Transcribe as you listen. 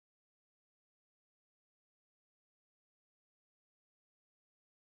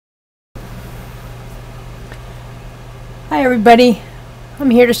Hi everybody, I'm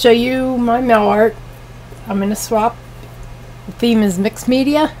here to show you my mail art. I'm going to swap. The theme is mixed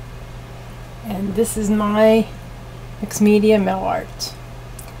media, and this is my mixed media mail art.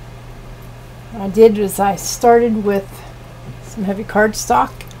 What I did was I started with some heavy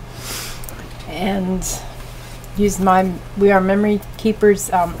cardstock and used my We Are Memory Keepers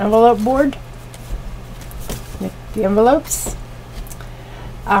envelope board, make the envelopes.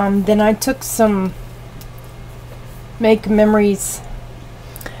 Then I took some Make Memories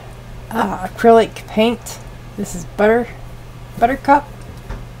acrylic paint. This is Buttercup,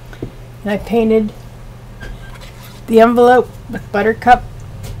 and I painted the envelope with Buttercup.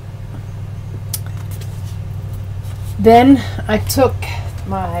 Then I took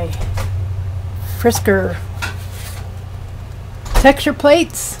my Frisker texture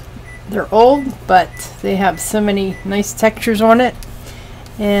plates. They're old, but they have so many nice textures on it,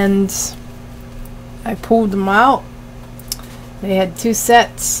 and I pulled them out. They had two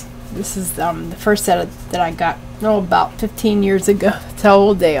sets. This is the first set that I got about 15 years ago. That's how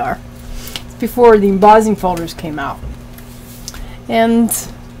old they are. It's before the embossing folders came out. And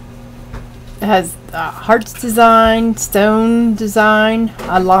it has hearts design, stone design,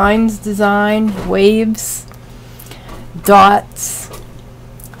 lines design, waves, dots,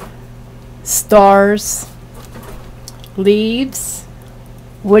 stars, leaves,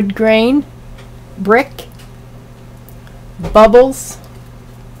 wood grain, brick, bubbles,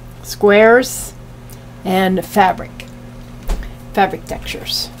 squares, and fabric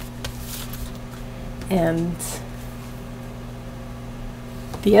textures. And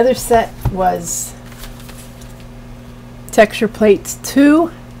the other set was texture plates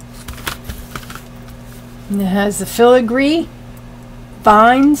 2, and it has the filigree,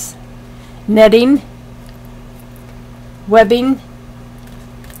 vines, netting, webbing,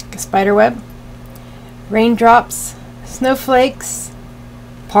 like a spider web, raindrops, snowflakes,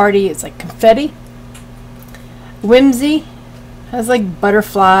 party is like confetti, whimsy has like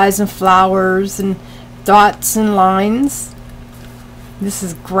butterflies and flowers and dots and lines. This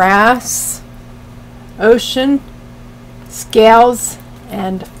is grass, ocean, scales,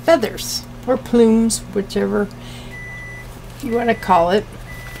 and feathers or plumes, whichever you want to call it.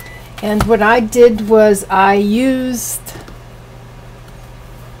 And what I did was I used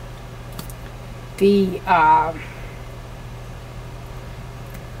the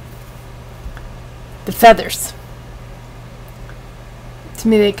feathers. To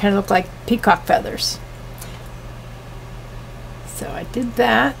me they kind of look like peacock feathers. So I did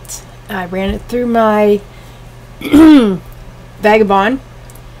that. I ran it through my Vagabond.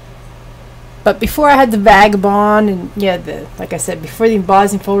 But before I had the Vagabond and like I said, before the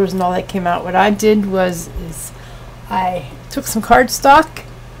embossing folders and all that came out, what I did was I took some cardstock.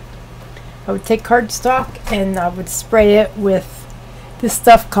 I would take cardstock and I would spray it with this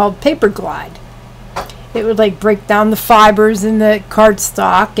stuff called Paper Glide. It would like break down the fibers in the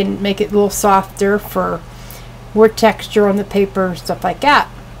cardstock and make it a little softer for more texture on the paper, stuff like that.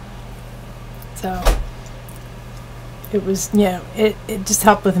 So it was, it just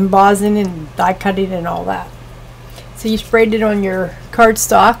helped with embossing and die cutting and all that. So you sprayed it on your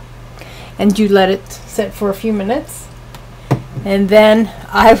cardstock and you let it set for a few minutes. And then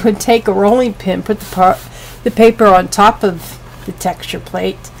I would take a rolling pin, put the paper on top of the texture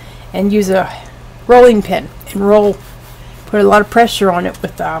plate, and use a rolling pin and put a lot of pressure on it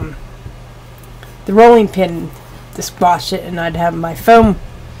with the rolling pin to squash it. And I'd have the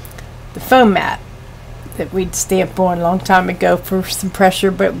foam mat that we'd stamp on a long time ago for some pressure,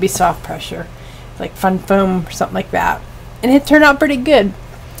 but it would be soft pressure, like Fun Foam or something like that. And it turned out pretty good.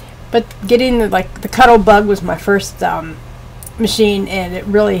 But getting the Cuttlebug was my first machine, and it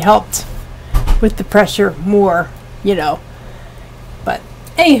really helped with the pressure more, But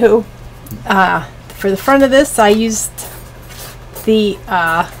anywho, for the front of this I used the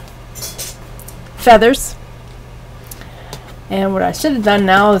feathers. And what I should have done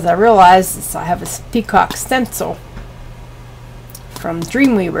now is I realized I have a peacock stencil from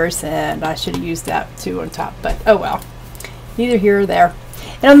Dreamweavers, and I should have used that too on top, but oh well, neither here or there.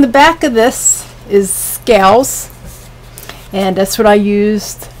 And on the back of this is scales, and that's what I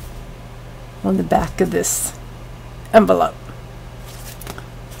used on the back of this envelope.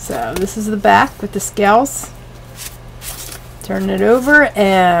 So this is the back with the scales. Turn it over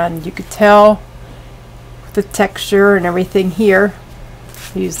and you could tell the texture and everything here.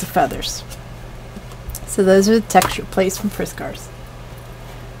 I use the feathers. So those are the texture plates from Friskars.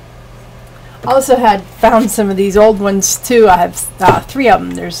 Also found some of these old ones too. I have 3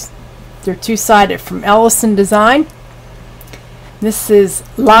 of them. They're two-sided from Ellison Design. This is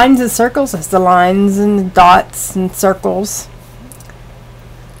lines and circles. That's the lines and the dots and circles.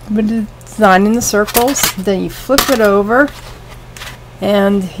 But it's designing the circles. Then you flip it over,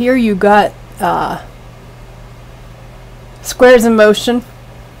 and here you got squares in motion.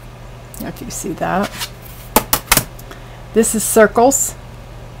 If you see that. This is circles.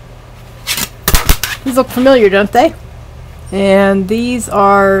 These look familiar, don't they? And these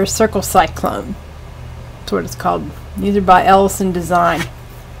are Circle Cyclone. That's what it's called. These are by Ellison Design.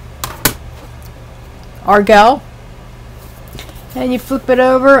 Argyle. And you flip it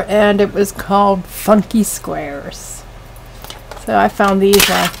over, and it was called Funky Squares. So I found these,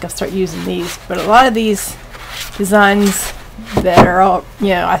 and I think I'll start using these. But a lot of these designs that are all, you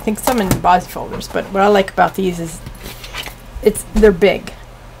know, I think some in the Bossy folders, but what I like about these is they're big.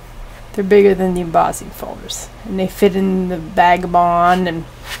 They're bigger than the embossing folders, and they fit in the Vagabond and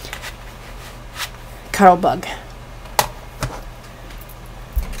Cuddlebug.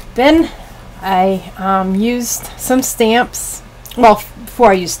 Then I used some stamps. Well,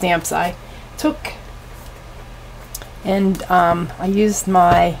 before I used stamps, I took and I used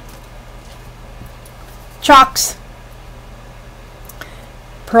my chalks,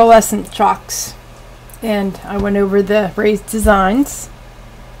 pearlescent chalks, and I went over the raised designs,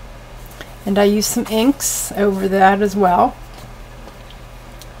 and I used some inks over that as well.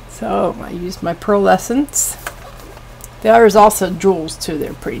 So I used my pearlescents. There is also jewels too.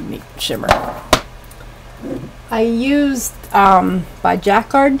 They're pretty neat shimmer. I used by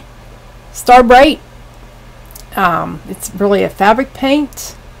Jacquard Star Bright. It's really a fabric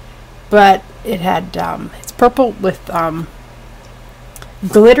paint, but it had it's purple with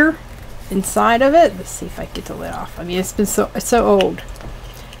glitter inside of it. Let's see if I can get the lid off. I mean, it's so old,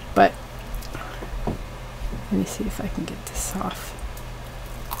 but let me see if I can get this off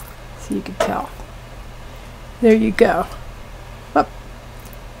so you can tell. There you go. Oh,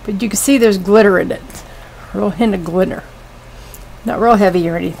 but you can see there's glitter in it. A real hint of glitter. Not real heavy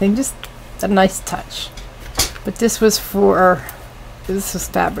or anything, just a nice touch. But this was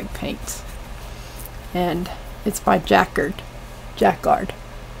fabric paint, and it's by Jacquard.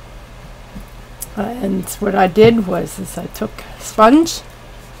 And what I did was I took a sponge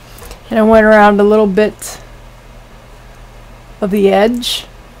and I went around a little bit of the edge,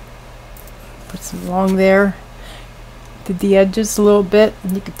 put some along there, did the edges a little bit,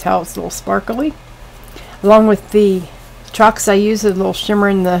 and you can tell it's a little sparkly. Along with the chalks, I used a little shimmer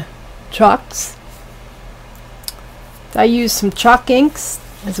in the chalks. I used some chalk inks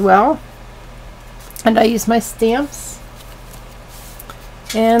as well, and I used my stamps,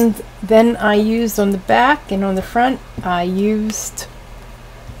 and then I used on the back and on the front I used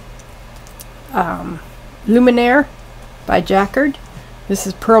Luminaire by Jacquard. This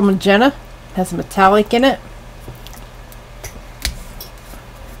is Pearl Magenta, it has a metallic in it.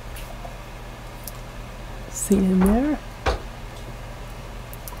 See in there?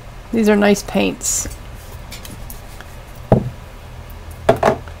 These are nice paints.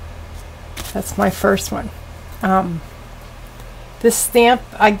 That's my first one. This stamp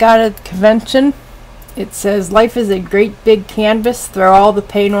I got at the convention. It says, "Life is a great big canvas. Throw all the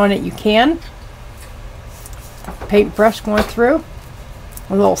paint on it you can." Paintbrush going through.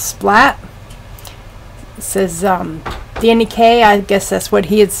 A little splat. It says, Danny Kaye, I guess that's what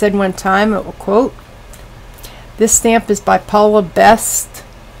he had said one time, it will quote. This stamp is by Paula Best.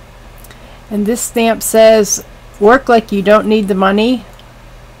 And this stamp says, "Work like you don't need the money.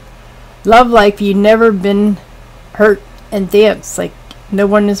 Love like you've never been hurt, and dance like no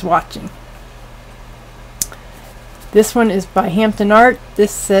one is watching." This one is by Hampton Art.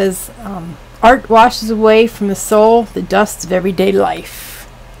 This says, "Art washes away from the soul the dust of everyday life."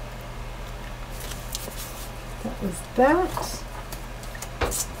 That was that.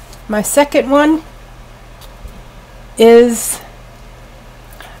 My second one is,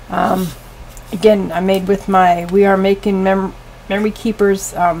 again, I made with my We Are Making Memory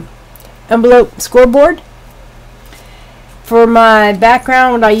Keepers envelope scoreboard. For my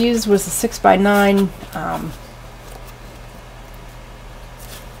background, what I used was a 6x9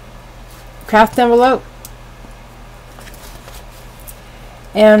 craft envelope,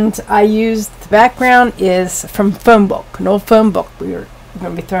 and I used the background is from phone book, an old phone book we were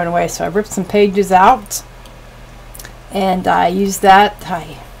going to be throwing away. So I ripped some pages out, and I used that.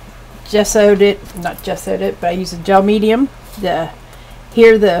 I gessoed it, not gessoed it, but I used a gel medium. The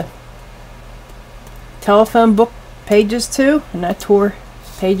telephone book pages too, and I tore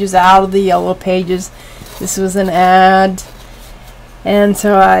pages out of the yellow pages. This was an ad, and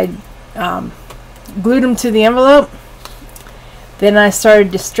so I glued them to the envelope. Then I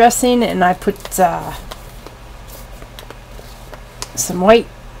started distressing, and I put some white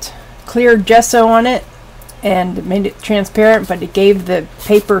clear gesso on it, and it made it transparent, but it gave the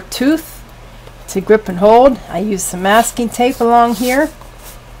paper tooth to grip and hold. I used some masking tape along here,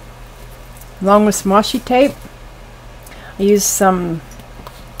 along with some washi tape. I used some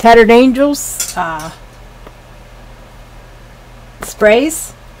Tattered Angels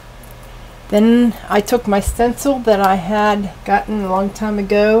sprays. Then I took my stencil that I had gotten a long time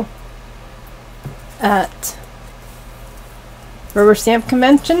ago at Rubber Stamp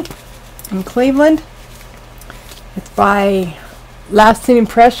Convention in Cleveland. It's by Lasting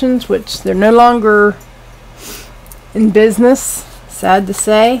Impressions, which they're no longer in business, sad to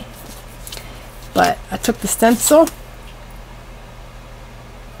say. But I took the stencil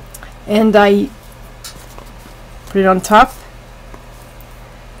and I put it on top,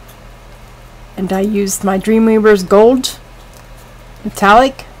 and I used my Dreamweaver's gold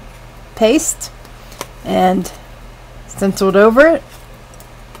metallic paste and stenciled over it,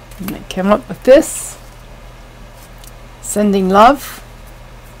 and it came up with this, Sending Love.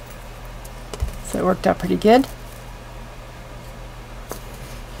 So it worked out pretty good.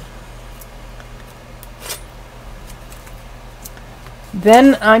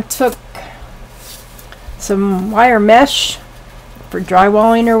 Then I took some wire mesh for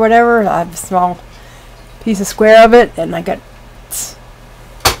drywalling or whatever. I have a small piece of square of it, and I got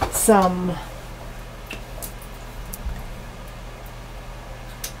some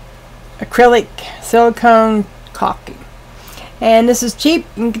acrylic silicone caulking. And this is cheap.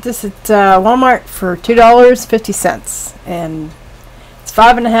 You can get this at Walmart for $2.50, and it's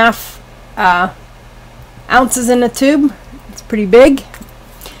 5.5 ounces in a tube. It's pretty big,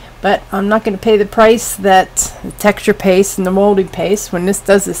 but I'm not going to pay the price that the texture paste and the molding paste when this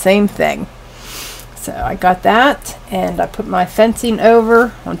does the same thing. So I got that, and I put my fencing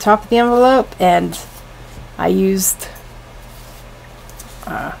over on top of the envelope, and I used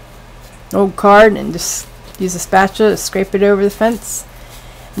an old card and just use a spatula to scrape it over the fence.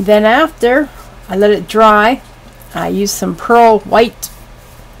 And then after I let it dry, I used some pearl white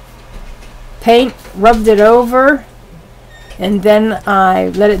paint, rubbed it over, and then I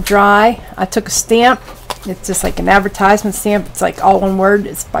let it dry. I took a stamp. It's just like an advertisement stamp. It's like all one word.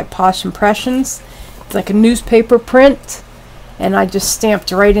 It's by Posh Impressions. It's like a newspaper print, and I just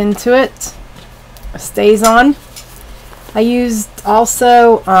stamped right into it. It stays on. I used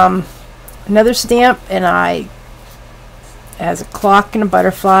also another stamp, and it has a clock and a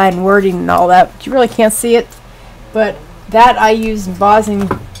butterfly and wording and all that, but you really can't see it. But that I used embossing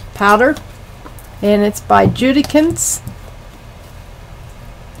powder, and it's by Judikins.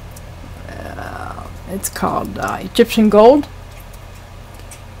 It's called Egyptian Gold,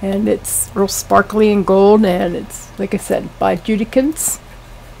 and it's real sparkly and gold, and it's, like I said, by Judikins.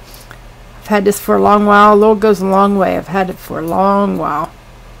 I've had this for a long while. A little goes a long way. I've had it for a long while.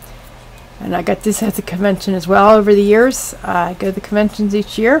 And I got this at the convention as well over the years. I go to the conventions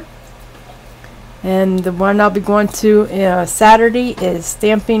each year. And the one I'll be going to Saturday is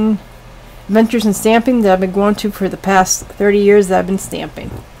Stamping, Adventures in Stamping, that I've been going to for the past 30 years that I've been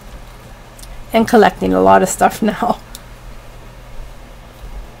stamping. And collecting a lot of stuff now.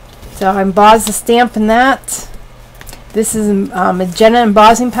 So I embossed the stamp in that. This is magenta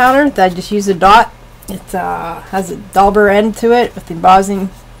embossing powder that I just use a dot. It has a dauber end to it with embossing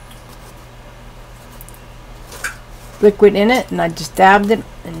liquid in it, and I just dabbed it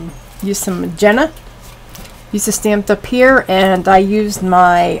and used some magenta. Used the stamped up here, and I used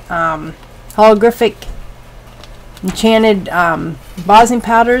my holographic enchanted embossing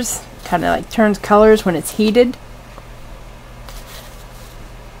powders. Kind of like turns colors when it's heated.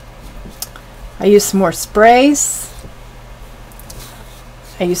 I used some more sprays.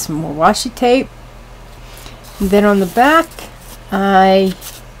 I used some more washi tape. And then on the back, I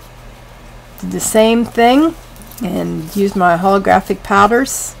did the same thing and used my holographic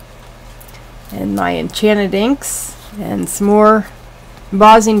powders and my enchanted inks and some more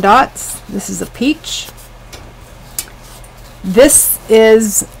embossing dots. This is a peach. This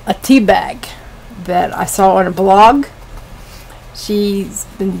is a tea bag that I saw on a blog. She's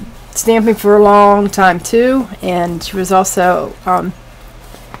been stamping for a long time too, and she was also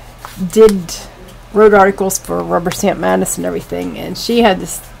wrote articles for Rubber Stamp Madness and everything, and she had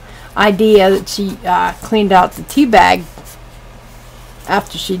this idea that she cleaned out the tea bag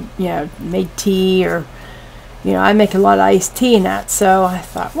after she made tea, or I make a lot of iced tea and that, so I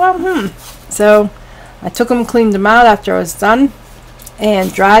thought, well, so I took them and cleaned them out after I was done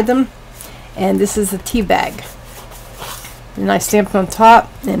and dried them, and this is a tea bag. And I stamped on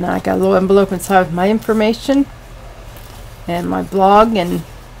top, and I got a little envelope inside with my information and my blog and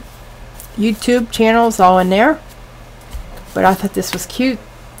YouTube channels all in there. but I thought this was cute,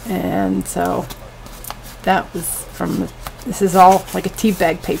 and so that was from, this is all like a tea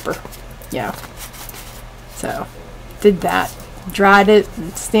bag paper. Yeah. So did that, dried it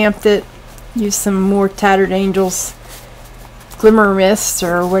and stamped it, used some more Tattered Angels Glimmer Mist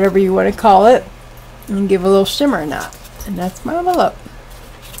or whatever you want to call it, and give a little shimmer in that. And that's my envelope.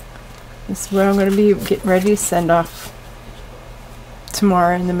 This is what I'm going to be getting ready to send off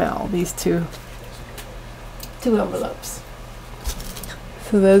tomorrow in the mail. These two envelopes.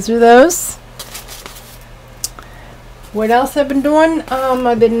 So those are those. What else I've been doing?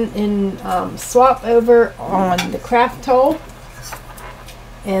 I've been in swap over on the craft toll,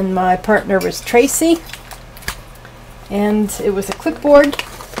 and my partner was Tracy, and it was a clipboard,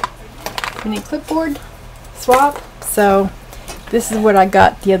 mini clipboard swap. So this is what I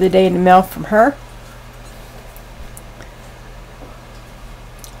got the other day in the mail from her.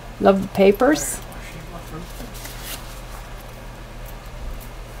 Love the papers.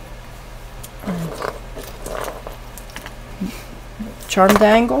 Charm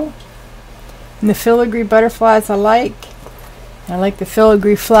dangle, and the filigree butterflies I like. I like the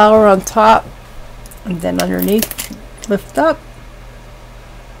filigree flower on top, and then underneath lift up.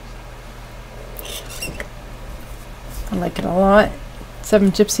 I like it a lot. Seven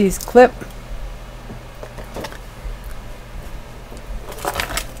Gypsies clip.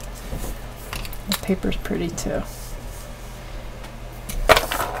 The paper's pretty too.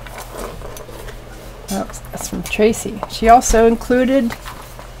 That's from Tracy. She also included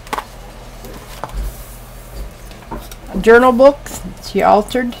a journal book. She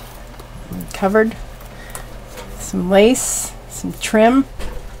altered and covered, some lace, some trim.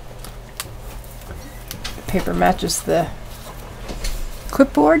 The paper matches the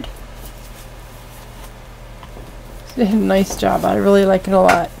clipboard. She did a nice job. I really like it a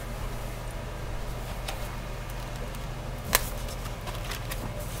lot.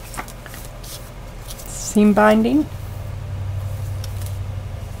 Seam binding,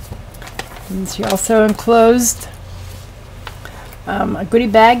 and she also enclosed a goodie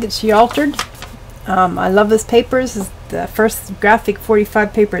bag that she altered. I love this paper. This is the first graphic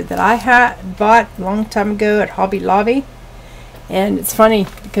 45 paper that I had bought a long time ago at Hobby Lobby, and it's funny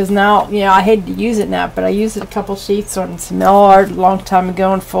because now, you know, I hate to use it now, but I used it a couple sheets on some mail art a long time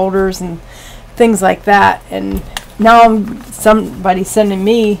ago, and folders and things like that, and now somebody's sending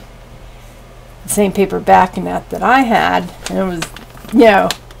me the same paper back and that I had, and it was, you know,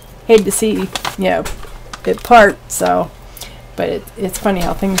 hate to see, you know, it part. So, but it's funny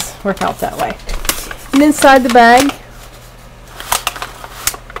how things work out that way. And inside the bag,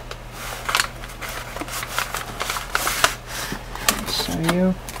 I'll show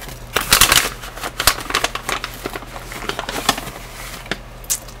you.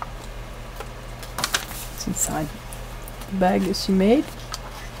 It's inside the bag that she made.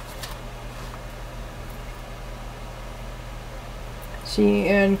 She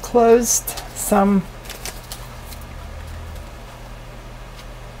enclosed some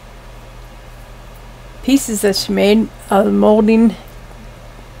pieces that she made of molding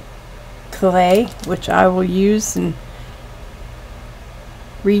clay, which I will use and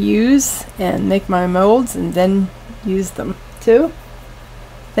reuse and make my molds and then use them too.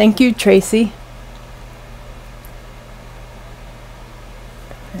 Thank you, Tracy.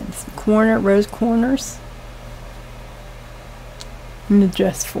 And some rose corners in the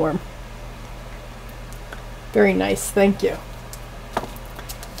dress form. Very nice, thank you.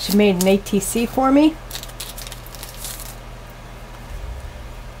 She made an ATC for me.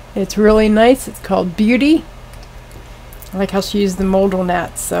 It's really nice. It's called Beauty. I like how she used the mold on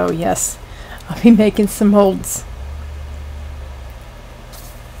that, so yes, I'll be making some molds.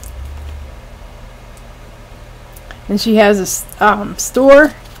 And she has a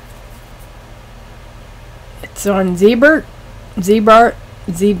store. It's on Zbet.com.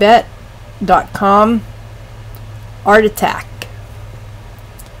 Art Attack.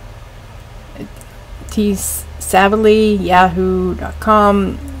 Savily,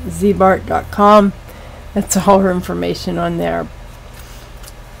 yahoo.com, zbart.com. That's all her information on there.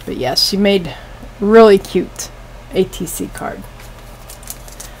 But yes, she made really cute ATC card.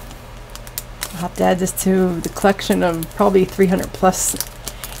 I'll have to add this to the collection of probably 300 plus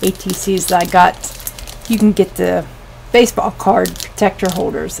ATCs that I got. You can get the baseball card protector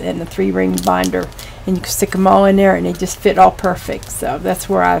holders and the 3-ring binder, and you can stick them all in there and they just fit all perfect. So that's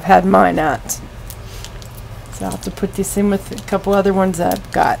where I've had mine at. So I'll have to put this in with a couple other ones that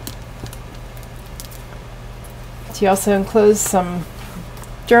I've got. She also enclosed some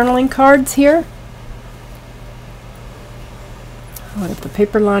journaling cards here. The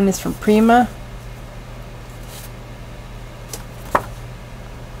paper line is from Prima.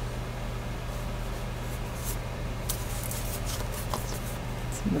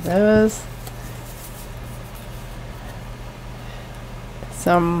 those.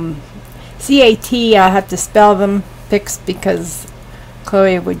 Some CAT, I have to spell them fixed because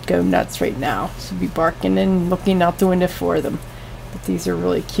Chloe would go nuts right now. She'd be barking and looking out the window for them. But these are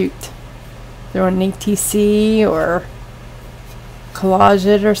really cute. They're on ATC or Collage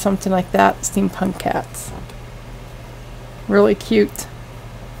It or something like that. Steampunk cats. Really cute.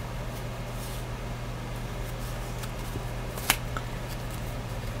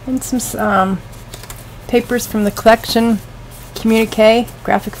 And some papers from the collection. Communique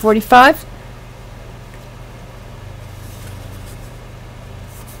Graphic 45.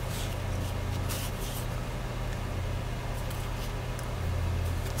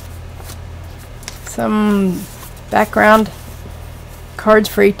 Some background cards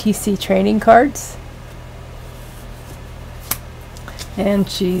for ATC trading cards. And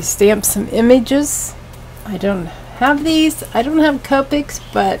she stamped some images. I don't have these. I don't have Copics,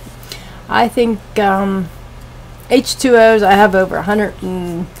 but I think H2Os, I have over 100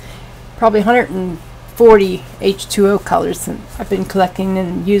 and probably 140 H2O colors that I've been collecting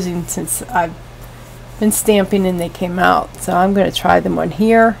and using since I've been stamping and they came out. So I'm going to try them on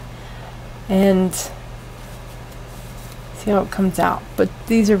here and see how it comes out. But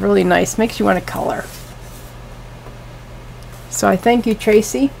these are really nice. Makes you want to color. So I thank you,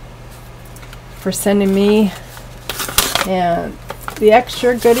 Tracy, for sending me and the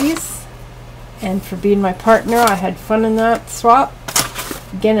extra goodies. And for being my partner. I had fun in that swap.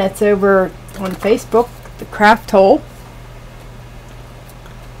 Again, it's over on Facebook, the Craft Hole.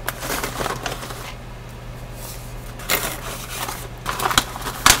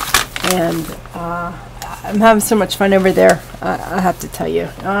 And I'm having so much fun over there, I have to tell you.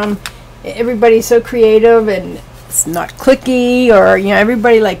 Everybody's so creative, and it's not clicky, or, you know,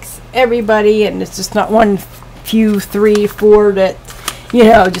 everybody likes everybody, and it's just not one few, 3, 4 that, you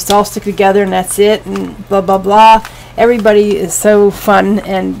know, just all stick together and that's it, and blah blah blah. Everybody is so fun,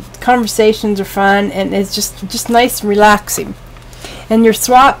 and conversations are fun, and it's just nice and relaxing. And your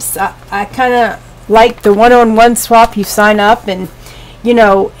swaps, I kind of like the one-on-one swap. You sign up, and you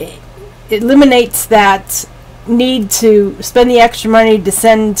know, it eliminates that need to spend the extra money to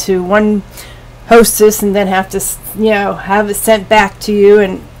send to one hostess and then have to, you know, have it sent back to you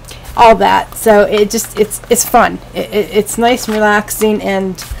and all that. So it's fun. It's nice and relaxing,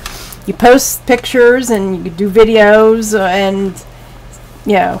 and you post pictures and you do videos and,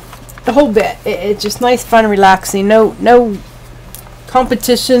 you know, the whole bit. It's just nice, fun, relaxing. No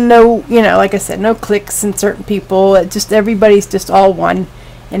competition. No, you know, like I said, no cliques and certain people. It just, everybody's just all one,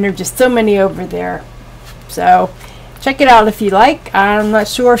 and there's just so many over there. So check it out if you like. I'm not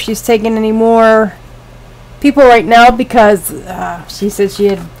sure if she's taking any more people right now, because she said she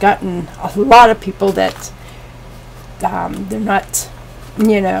had gotten a lot of people that they're not,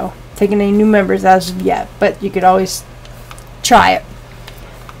 you know, taking any new members as of yet, but you could always try it.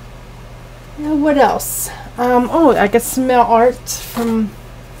 Now, what else? Oh, I got some mail art from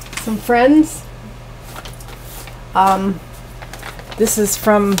some friends. This is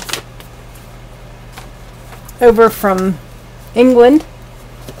from over from England.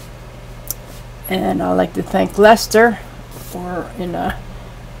 And I'd like to thank Lester for in a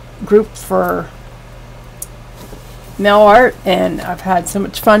group for mail art, and I've had so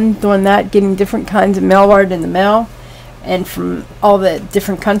much fun doing that, getting different kinds of mail art in the mail and from all the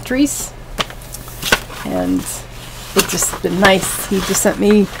different countries. And it's just been nice. He just sent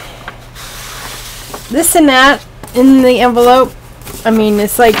me this and that in the envelope. I mean,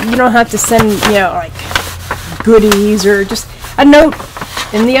 it's like you don't have to send, you know, like goodies or just a note.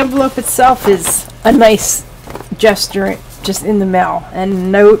 And the envelope itself is a nice gesture, just in the mail, and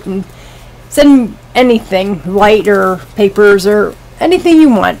note, and send anything, light or papers or anything you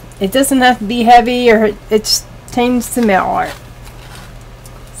want. It doesn't have to be heavy, or it just changes to mail art.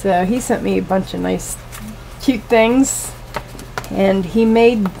 So he sent me a bunch of nice, cute things, and he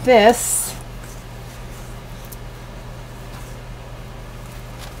made this.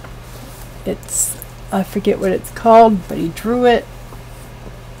 It's, I forget what it's called, but he drew it.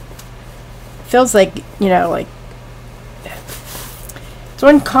 Feels like, you know, like it's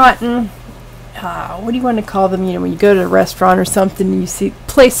on cotton. What do you want to call them? You know, when you go to a restaurant or something, you see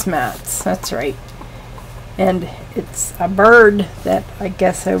placemats. That's right. And it's a bird that I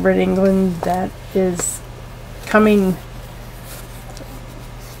guess over in England that is coming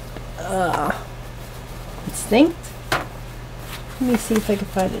extinct. Let me see if I can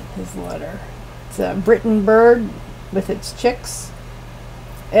find it. His letter. It's a Briton bird with its chicks.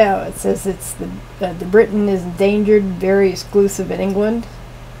 Yeah, it says it's the Briton is endangered, very exclusive in England.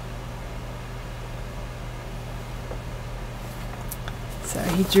 So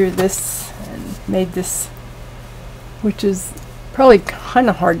he drew this and made this, which is probably kind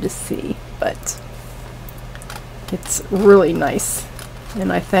of hard to see, but it's really nice.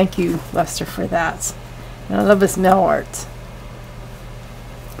 And I thank you, Lester, for that. And I love his mail art.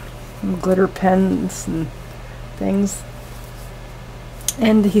 And glitter pens and things.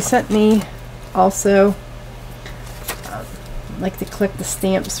 And he sent me also, I like to collect the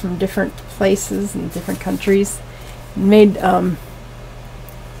stamps from different places and different countries. Made,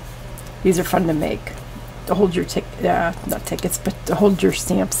 these are fun to make. To hold your not tickets, but to hold your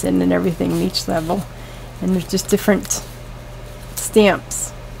stamps in and everything in each level. And there's just different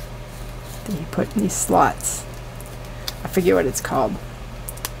stamps that you put in these slots. I forget what it's called.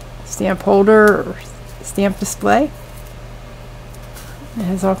 Stamp holder or stamp display. It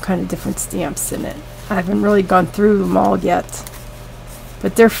has all kind of different stamps in it. I haven't really gone through them all yet,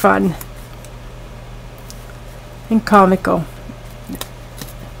 but they're fun and comical.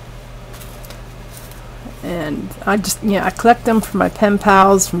 And I collect them for my pen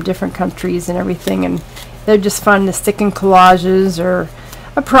pals from different countries and everything, and they're just fun to stick in collages or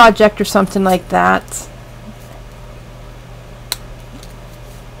a project or something like that.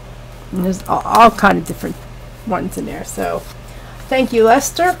 And there's all kind of different ones in there. So thank you,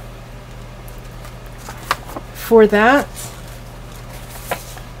 Lester, for that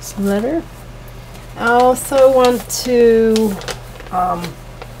letter. I also want to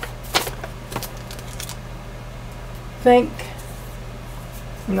thank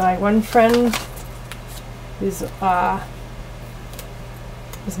my one friend who's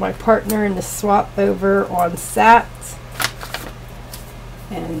was my partner in the swap over on SAT,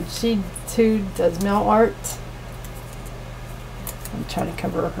 and she too does mail art. I'm trying to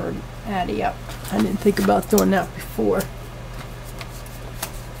cover her Addie up. I didn't think about doing that before,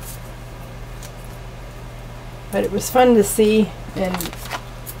 but it was fun to see and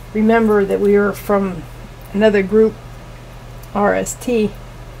remember that we were from another group, RST,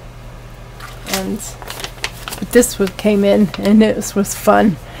 and this came in, and it was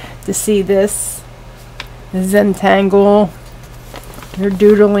fun to see this. The Zentangle, they're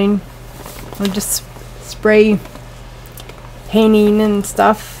doodling, or just spray painting and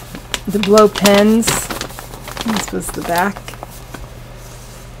stuff. The blow pens. This was the back.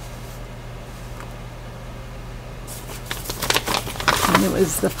 And it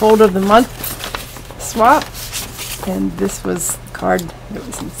was the fold of the month swap, and this was the card that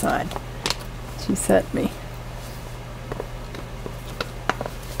was inside. She sent me.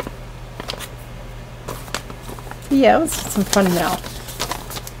 Yeah, it was some fun mail.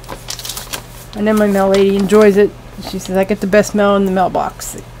 I know my mail lady enjoys it. She says I get the best mail in the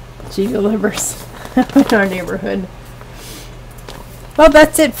mailbox that she delivers in our neighborhood. Well,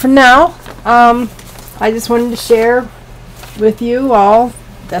 that's it for now. I just wanted to share with you all.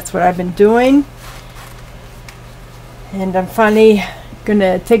 That's what I've been doing. And I'm finally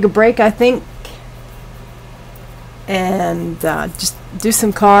gonna take a break, I think, and just do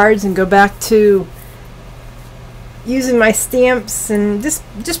some cards and go back to using my stamps and just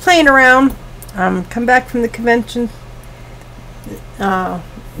playing around. Come back from the convention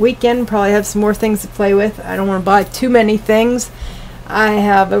weekend, probably have some more things to play with. I don't want to buy too many things. I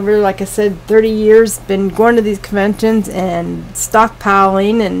have over, like I said, 30 years been going to these conventions and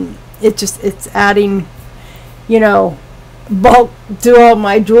stockpiling, and it's adding, you know, bulk to all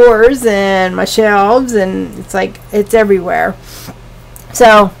my drawers and my shelves, and it's like it's everywhere.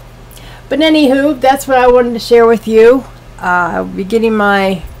 So, but anywho, that's what I wanted to share with you. I'll be getting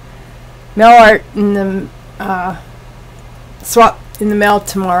my mail art in the swap in the mail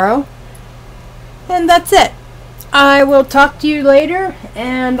tomorrow, and that's it. I will talk to you later,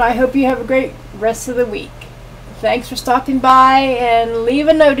 and I hope you have a great rest of the week. Thanks for stopping by, and leave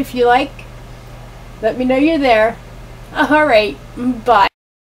a note if you like. Let me know you're there. Alright, bye.